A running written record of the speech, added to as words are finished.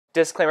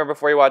Disclaimer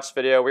before you watch this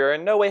video, we are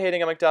in no way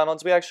hating on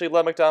McDonald's. We actually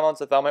love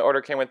McDonald's. I thought my order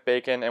came with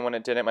bacon, and when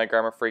it didn't, my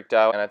grandma freaked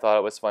out, and I thought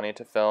it was funny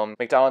to film.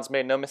 McDonald's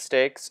made no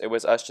mistakes. It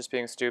was us just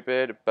being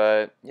stupid,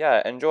 but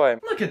yeah, enjoy.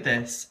 Look at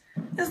this.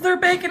 Is there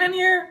bacon in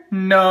here?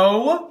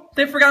 No.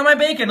 They forgot my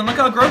bacon, and look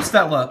how gross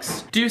that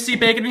looks. Do you see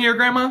bacon in here,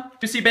 Grandma? Do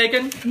you see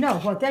bacon?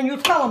 No, well then you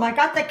tell them, I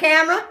got the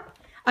camera.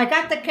 I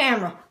got the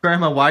camera.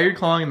 Grandma, why are you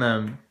calling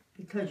them?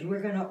 Because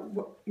you're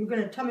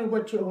gonna tell me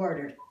what you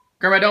ordered.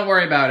 Grandma, don't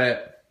worry about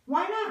it.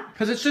 Why not?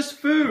 Because it's just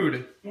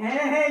food.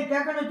 Hey,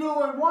 they're gonna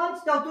do it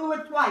once, they'll do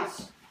it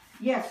twice.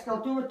 Yes,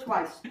 they'll do it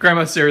twice.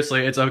 Grandma,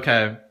 seriously, it's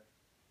okay.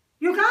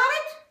 You got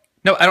it?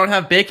 No, I don't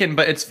have bacon,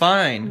 but it's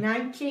fine.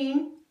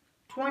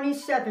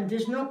 1927,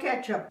 there's no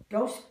ketchup.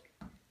 Those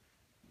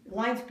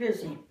line's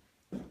busy.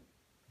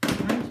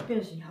 Line's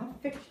busy, I'll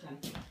fix them.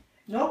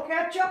 No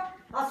ketchup?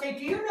 I'll say,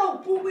 do you know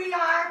who we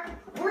are?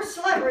 We're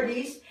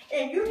celebrities,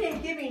 and you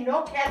didn't give me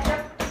no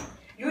ketchup.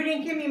 You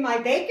didn't give me my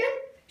bacon?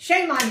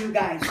 Shame on you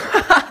guys.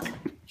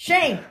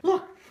 Shame.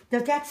 Look,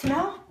 does that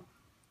smell?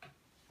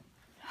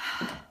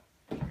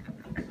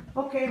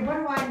 Okay, what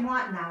do I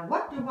want now?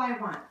 What do I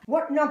want?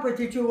 What number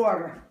did you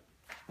order?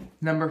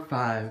 Number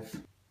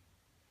 5.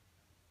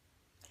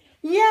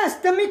 Yes,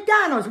 the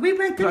McDonald's. We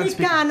went to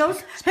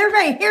McDonald's.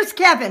 Hooray, here's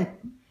Kevin.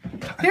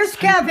 Here's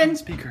Kevin.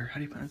 Speaker.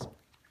 How do you put on speaker?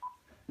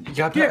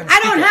 I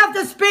don't have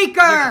the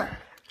speaker.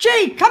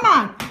 Gee, come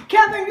on.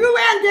 Kevin, you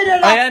ended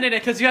it up. I ended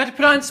it because you had to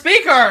put on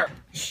speaker.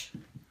 Shh.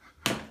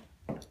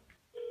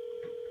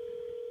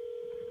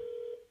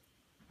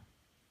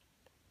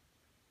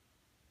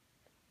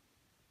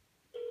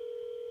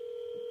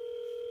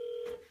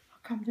 How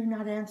come they're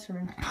not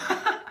answering?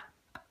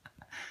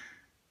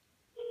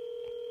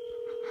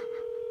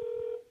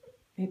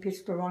 Maybe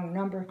it's the wrong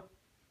number.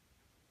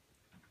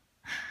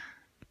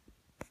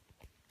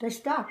 They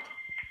stopped.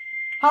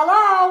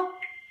 Hello?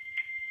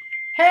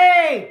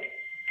 Hey!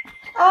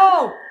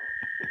 Oh!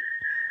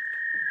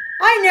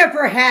 I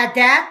never had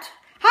that.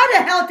 How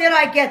the hell did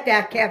I get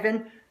that,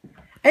 Kevin?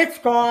 It's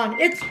gone.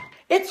 It's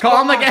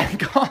Call gone. him again.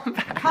 Call him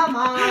back. Come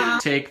on.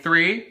 Take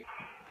 3.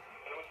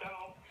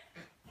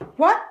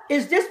 What?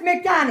 Is this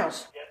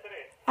McDonald's? Yes, it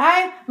is.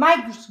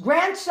 My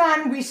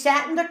grandson, we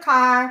sat in the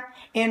car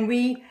and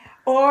we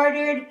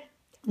ordered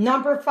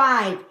number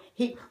 5.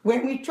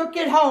 When we took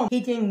it home, he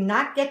did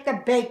not get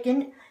the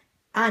bacon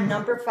on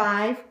number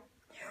 5.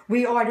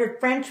 We ordered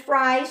French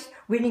fries.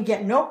 We didn't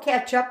get no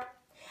ketchup.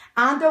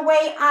 On the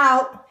way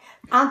out,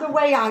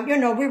 you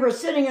know, we were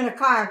sitting in a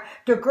car.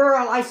 The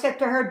girl, I said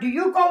to her, do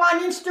you go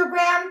on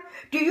Instagram?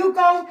 Do you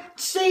go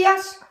see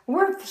us?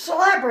 We're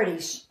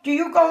celebrities. Do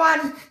you go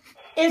on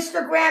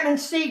Instagram and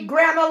see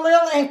Grandma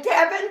Lil and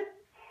Kevin?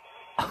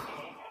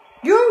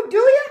 You, do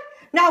you?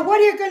 Now, what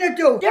are you going to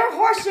do? They're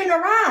horsing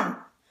around,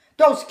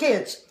 those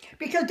kids,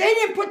 because they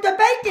didn't put the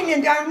bacon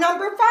in there,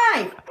 number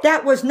 5.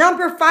 That was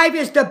number 5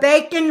 is the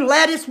bacon,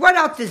 lettuce. What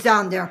else is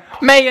on there?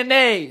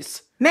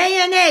 Mayonnaise.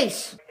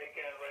 Mayonnaise.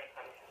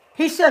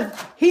 He said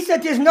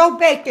there's no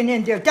bacon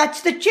in there.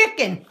 That's the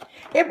chicken.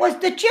 It was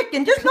the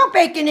chicken. There's no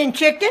bacon in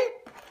chicken.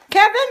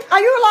 Kevin, are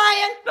you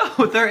lying?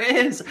 No, there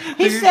is.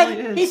 He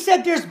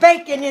said there's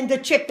bacon in the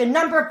chicken,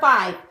 number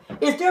 5.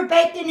 Is there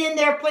bacon in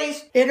there,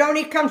 please? It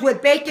only comes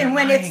with bacon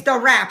when it's the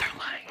wrap. They're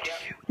lying to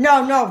you.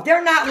 No,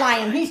 they're not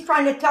lying. He's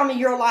trying to tell me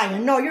you're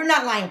lying. No, you're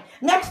not lying.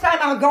 Next time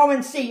I'll go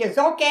and see you.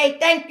 Okay,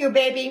 thank you,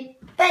 baby.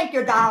 Thank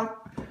you, doll.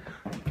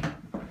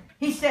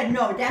 He said,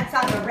 no, that's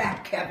on the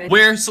wrap, Kevin.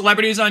 We're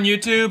celebrities on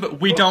YouTube.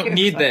 We don't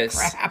need this.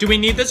 Crap. Do we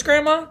need this,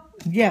 Grandma?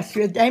 Yes,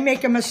 they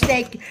make a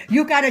mistake.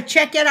 You got to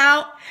check it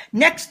out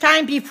next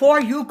time before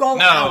you go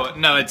out.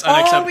 No, it's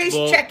unacceptable.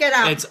 Always check it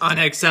out. It's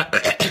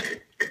unacceptable.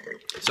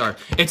 Sorry.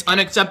 It's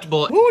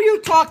unacceptable. Who are you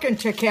talking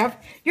to, Kev?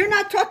 You're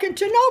not talking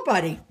to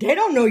nobody. They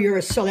don't know you're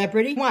a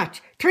celebrity.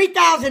 Watch.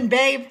 3,000,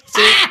 babe.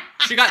 See?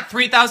 She got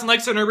 3,000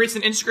 likes on her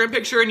recent Instagram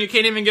picture and you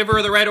can't even give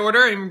her the right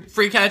order and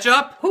free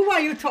ketchup? Who are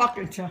you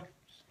talking to?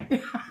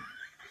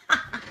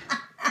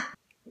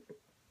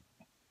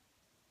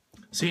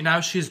 See, now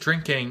she's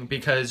drinking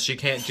because she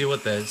can't deal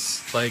with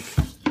this. Like...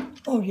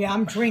 Oh, yeah,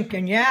 I'm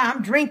drinking. Yeah,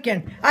 I'm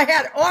drinking. I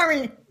had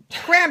orange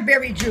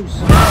cranberry juice.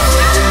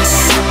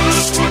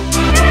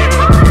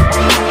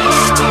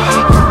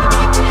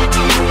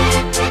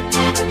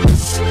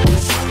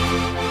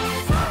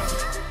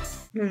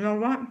 You know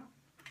what?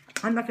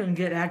 I'm not going to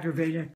get aggravated.